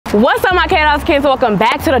What's up, my K-Dogs kids? Welcome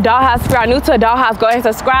back to the Dollhouse. If you are new to the Dollhouse, go ahead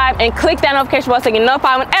and subscribe and click that notification bell so you get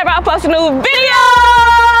notified whenever I post a new video.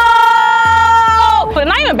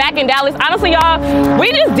 But not even back in Dallas. Honestly, y'all,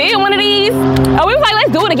 we just did one of these. And we was like,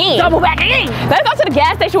 let's do it again. Double back again. Let's go to the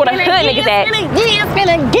gas station where the hood niggas at. No,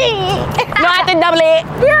 I have to double it.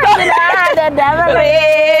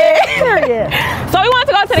 So we wanted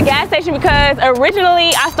to go to the gas station because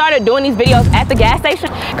originally I started doing these videos at the gas station.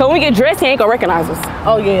 Cause when we get dressed, he ain't gonna recognize us.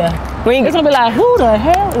 Oh yeah. It's gonna be like, who the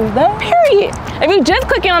hell is that? Period. If you just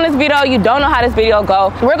clicking on this video, you don't know how this video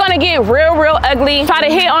go. We're gonna get real ugly. Try to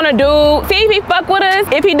hit on a dude. See if he fuck with us.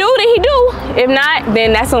 If he do, then he do. If not,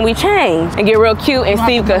 then that's when we change and get real cute and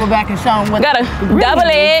see. Go back and show him what. Gotta double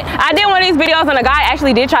it. I did one of these videos and a guy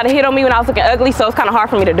actually did try to hit on me when I was looking ugly, so it's kind of hard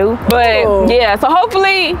for me to do. But yeah, so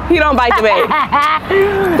hopefully he don't bite the bait.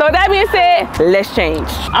 So with that being said, let's change.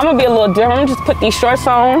 I'm gonna be a little different. I'm gonna just put these shorts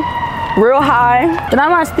on. Real high. Did I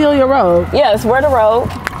not steal your robe? Yes, wear the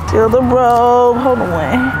robe. Steal the robe. Hold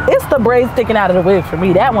on. It's the braids sticking out of the wig for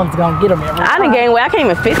me. That one's gonna get them every time. I done gained weight. I can't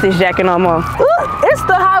even fit this jacket no more. It's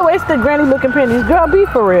the high-waisted granny looking panties. Girl, be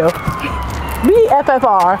for real. Be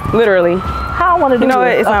FFR. Literally. How I want to do You know what?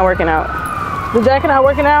 this. It's not working out. The jacket not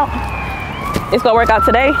working out? It's gonna work out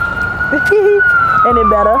today. And it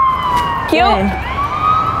better. Cute.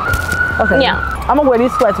 Okay. Yeah. I'm gonna wear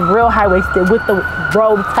these sweats real high-waisted with the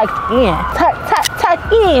robe tucked in. Tuck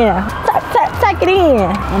in. Tuck it in.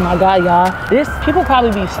 Oh my God, y'all. People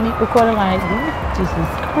probably be sneak recording like, this is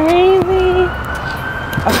crazy.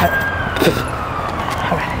 Okay.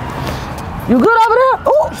 All right. You good over there?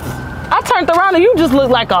 Ooh. I turned around and you just look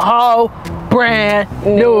like a whole brand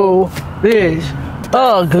new bitch.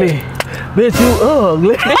 Ugly. Bitch, you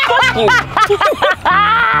ugly. Bitch, fuck you.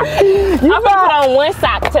 I'm gonna put on one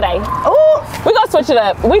sock today. Ooh. We gonna switch it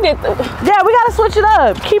up. Yeah, we gotta switch it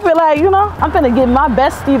up. Keep it like, you know, I'm finna get my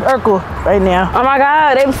best Steve Urkel right now. Oh my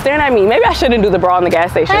God, they was staring at me. Maybe I shouldn't do the bra in the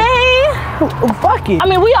gas station. Hey, fuck it. I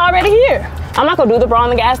mean, we already here. I'm not gonna do the bra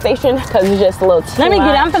in the gas station because it's just a little too Let me get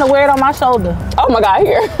it. much. I'm finna wear it on my shoulder. Oh my God,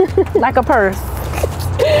 here. Like a purse.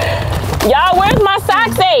 Y'all, where's my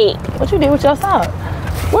socks at? What you did with your sock?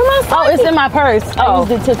 Where my socks? Oh, it's in my purse. Oh,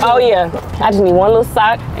 yeah. I just need one little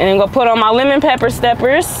sock and then go put on my lemon pepper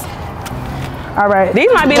steppers. All right. These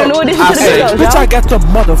might be the new addition to the videos, bitch, I got the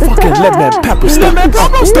motherfucking lemon pepper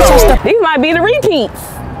steppers. These might be the repeats.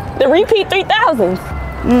 The repeat 3000s.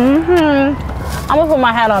 I'm gonna put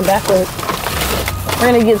my hat on backwards.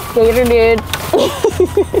 We're gonna get skater, dude.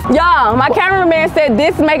 Y'all, my cameraman said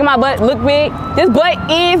this is making my butt look big. This butt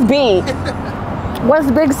is big. What's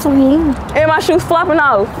big, sweet? And my shoes flopping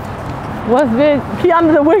off. What's big?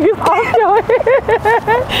 Kiana, the wig is off your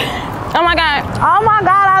head. Oh my God. Oh my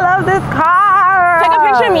God, I love this car. Take a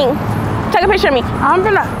picture of me. Take a picture of me. I'm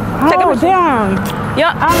gonna. Take a picture. Damn.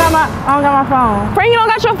 Yep. I don't got my phone. Friend, you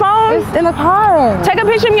don't got your phone? It's in the car. Take a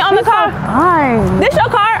picture of me on the car. Fine. This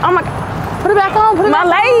your car? Oh my God. Put it back on. Put it My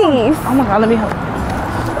back lace. on. Oh my God, let me hold it.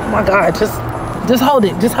 Oh my God, just hold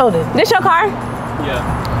it. Just hold it. This your car?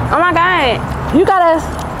 Yeah. Oh my God. You gotta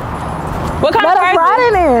What kind let of car us ride is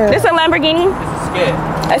in this? it. This a Lamborghini? Scared.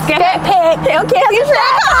 A scat pack. Okay.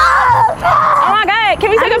 Oh my God. Can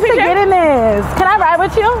we take a I need to picture? get in this. Can I ride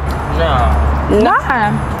with you? No.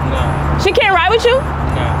 Nah. No. She can't ride with you?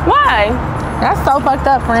 No. Why? That's so fucked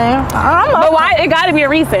up, friend. But why? It gotta be a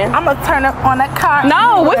reason. I'm gonna turn up on that car.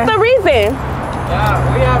 No, what's the reason?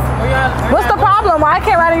 What's the problem? Why I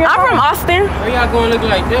can't ride in your car? I'm from Austin. Where y'all gonna look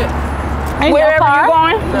like that? In your Wherever car? you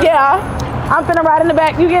going? Yeah. I'm finna ride in the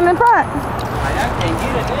back. You get in the front. Y'all can't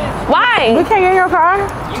get in there. Why? We can't get in your car.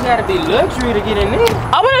 You gotta be luxury to get in there.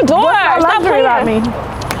 Open the door. What's Stop luxury about me?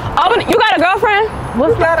 Open. You got a girlfriend?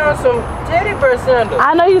 You got on some teddy bear sandals.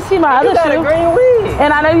 I know you see my You other got a shoe. green wig.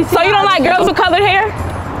 And I know you see So you don't like girls with colored hair?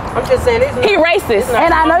 I'm just saying this. He racist.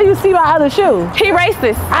 And I know you see my other shoe. He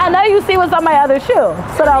racist. I know you see what's on my other shoe.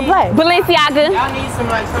 So don't play. Balenciaga. Y'all need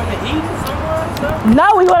some something to eat somewhere or something?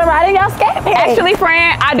 No, we wanna ride in your skate park. Actually,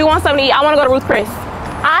 friend, I do want something to eat. I want to go to Ruth Chris.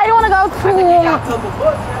 I wanna go Y'all to couple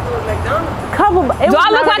bucks. Y'all go to McDonald's. do Do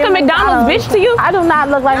I look like a McDonald's bitch to you? I do not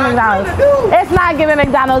look like McDonald's. do. It's not giving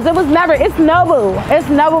McDonald's. It was never. It's Nobu. It's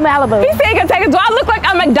Nobu Malibu. He said he can take it. Do I look like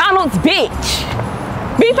a McDonald's bitch?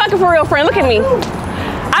 Be fucking for real, friend. Look at me.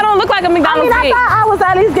 I don't look like a I McDonald's mean, I bitch. thought I was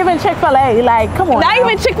at least giving Chick-fil-A. Like, come on. Not now.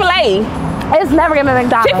 even Chick-fil-A. It's never giving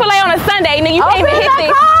McDonald's. Chick-fil-A on a Sunday, and then you can't even hit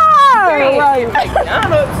this. Open Right,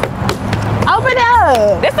 McDonald's. Open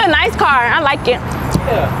up. This is a nice car. I like it.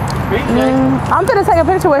 Yeah. I'm gonna take a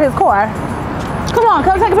picture with his car. Come on,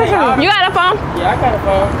 come take a picture of me. You got a phone? Yeah, I got a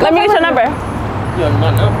phone. Let me get your number. You got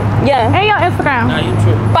my number? Yeah. And your Instagram. Nah, you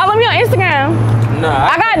true. Follow me on Instagram.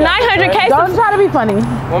 I got 900K. Don't try to be funny.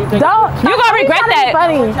 You gonna regret that.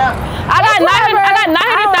 Funny. I got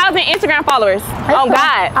 900,000 Instagram followers. Oh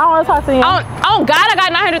God. I don't want to talk to you. Oh God, I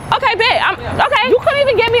got 900. Okay, bet. Okay. You couldn't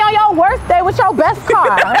even get me on your worst day with your best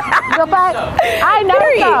car. The fact I never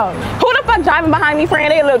saw. Who the fuck driving behind me,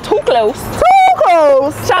 friend? They a little too close. Too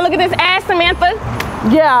close. Trying to look at this ass, Samantha.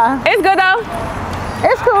 Yeah. It's good though.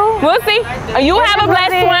 It's cool. We'll see. You have a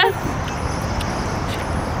blessed one.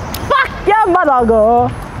 Fuck your mother, girl.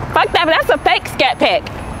 Fuck that, but that's a fake Scat Pack.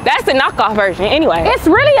 That's the knockoff version, anyway. It's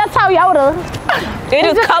really a Toyota. It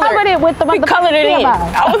is colored. Covered it with the we colored it in.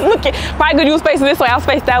 I was looking. Probably good you was facing this way. I was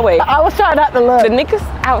facing that way. I was trying not to look. The niggas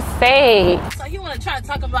outside. So you want to try to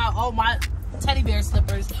talk about, oh, my teddy bear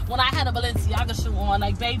slippers when I had a Balenciaga shoe on?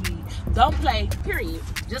 Like, baby, don't play, period.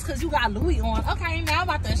 Just because you got Louis on. Okay, now I'm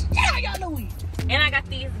about to share your Louis. And I got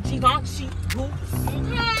these Givenchy boots.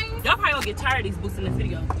 Okay. Y'all probably gonna get tired of these boots in the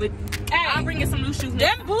video, but hey, I'll bring in some new shoes.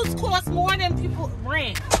 Them boots cost more than people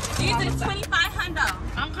rent. These are 2,500.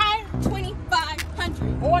 Okay?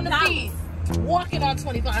 2,500 on the feet. Walking on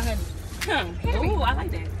 2,500. Ooh, I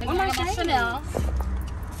like that. What am I saying? Chanel.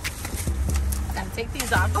 I gotta take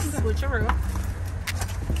these off. This is switcheroo.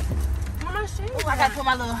 What am I saying? Ooh, I gotta put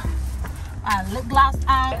my little lip gloss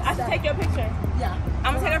on. I should take your picture. Yeah.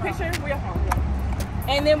 I'm gonna take a picture with your phone.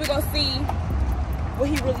 And then we're gonna see what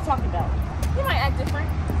he really talking about. He might act different.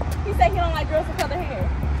 He said he don't like girls with colored hair.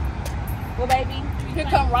 Well, baby, here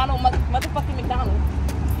come Ronald motherfucking McDonald.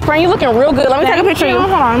 Friend, you looking real good. Let me take a picture of you.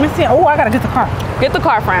 Hold on, let me see. Oh, I gotta get the car. Get the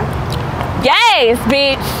car, friend. Yes,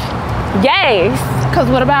 bitch. Yes. Cause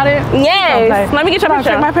what about it? Yes. Okay. Let me get your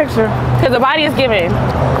picture. Take my picture. Cause the body is giving.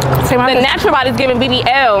 Take my The picture. natural body is giving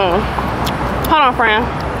BBL. Hold on, friend.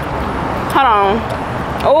 Hold on.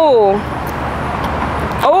 Oh.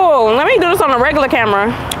 Oh, let me do this on a regular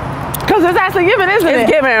camera. Cause it's actually giving, isn't it?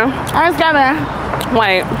 It's giving. It's giving.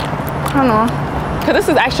 Wait. I don't know. Cause this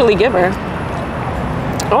is actually giving.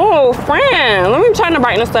 Oh, friend. Let me turn the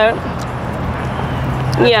brightness up.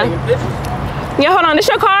 Yeah. Yeah, hold on. This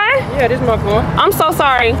your car? Yeah, this is my car. I'm so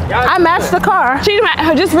sorry. I matched the car.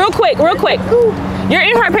 Just real quick. You're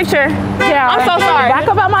in her picture. Yeah. I'm so sorry. Back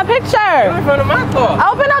up on my picture. In front of my car.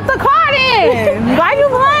 Open up the car then. Why you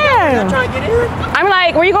I'm playing? trying to get in. I'm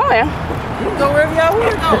like, where you going? You can go wherever y'all want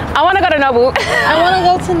to go. I want to go to Nobu. I want to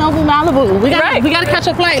go to Nobu Malibu. We gotta catch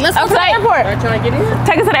a flight. Let's go to the airport. Y'all trying to get in?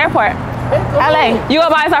 Take us to the airport. LA. You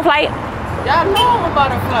gonna buy us our flight? Y'all know I'm about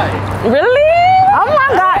to flight. Really? Oh my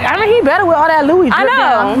God. I mean, he better with all that Louis drip I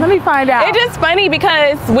know. down. Let me find out. It's just funny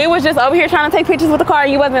because we was just over here trying to take pictures with the car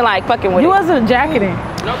and you wasn't like fucking with You it. wasn't jacketing.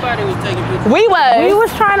 Nobody was taking pictures. We We was.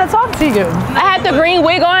 was trying to talk to you. I had the green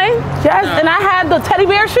wig on. Yes, and I had the teddy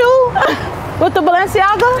bear shoe with the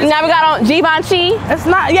Balenciaga. Now we got on Givenchy. It's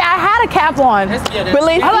not, yeah, I had a cap on.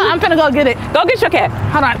 Really? Hold on, I'm finna go get it. Go get your cap.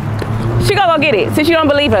 Hold on. She gonna go get it since you don't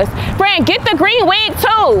believe us. Friend, get the green wig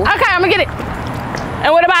too. Okay, I'm gonna get it.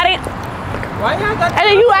 And what about it? Why y'all got And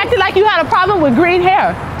then you acted like you had a problem with green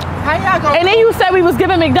hair. How y'all gonna And then you said we was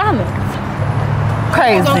giving McDonald's.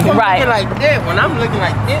 Crazy. come Right. looking like that when I'm looking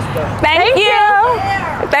like this though? Thank you.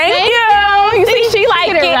 Thank you. You see, she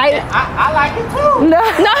like it. Right? I like it too. No,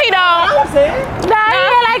 No, he don't. I'm saying. nah, he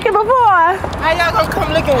didn't like it before. How y'all gonna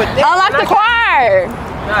come looking with that? Unlock the car.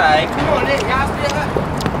 Alright, come on, y'all still up.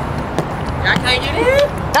 Y'all can't get in?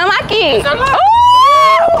 Unlock it. It's unlocked.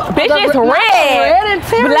 Ooh, bitch, it's Red red.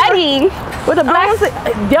 interior. Bloody. With the black.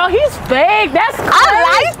 Yo, he's fake. That's crazy. I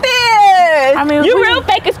like this. I mean, you we- real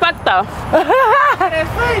fake as fuck though. That's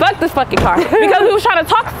fine. Fuck this fucking car because we was trying to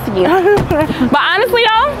talk to you. But honestly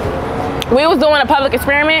though, we was doing a public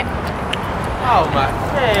experiment. Oh my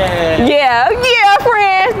god. Yeah,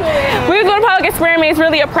 friend. We was doing a public experiment. It's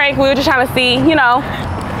really a prank. We were just trying to see, you know.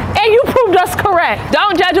 And you proved us correct.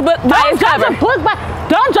 Don't judge a book by its cover.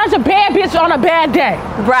 Don't judge a bad bitch on a bad day.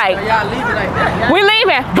 Right. Y'all leave it like that. We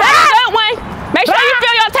leaving. Have a good one. Make sure you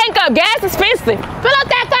fill your tank up. Gas is expensive. Fill up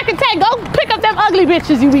that fucking tank. Go pick up them ugly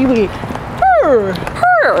bitches you be with.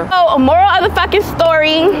 So, moral of the fucking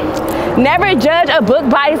story, never judge a book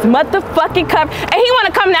by its motherfucking cover. And he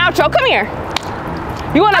want to come in the outro. Come here.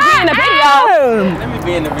 You want to be in the video? Let me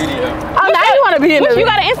be in the video. Oh, now you want to be in the You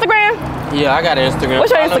got an Instagram? Yeah, I got an Instagram.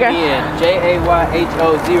 What's your Follow Instagram? me at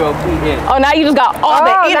JAYHO0PN. Oh, now you just got all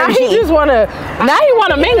that now energy. he just wanna. Now he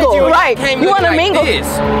wanna mingle. Right. Came You want to looking like mingle. this.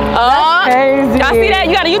 Crazy. Y'all see that?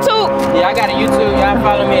 You got a YouTube? Yeah, I got a YouTube. Y'all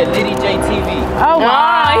follow me at LadyJTV. Oh Oh,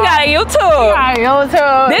 wow. you got a YouTube.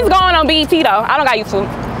 YouTube. This going on BET though. I don't got YouTube.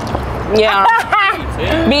 Yeah.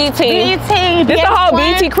 BET. BET. This the whole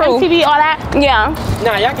BET crew. MTV, all that. Yeah.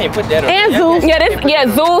 Nah, y'all can't put that on. And Y'all Zeus. can't Yeah, put that.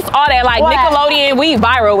 Zeus, all that, like What? Nickelodeon, we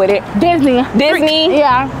viral with it. Disney. Disney.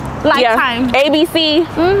 Yeah. Lifetime. Yeah. ABC.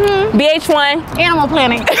 VH1. Animal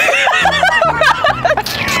Planet.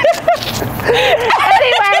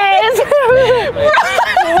 Anyways.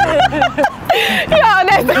 Yo,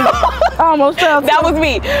 that's Almost fell. that was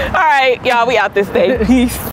me. All right, y'all, we out this day. Peace.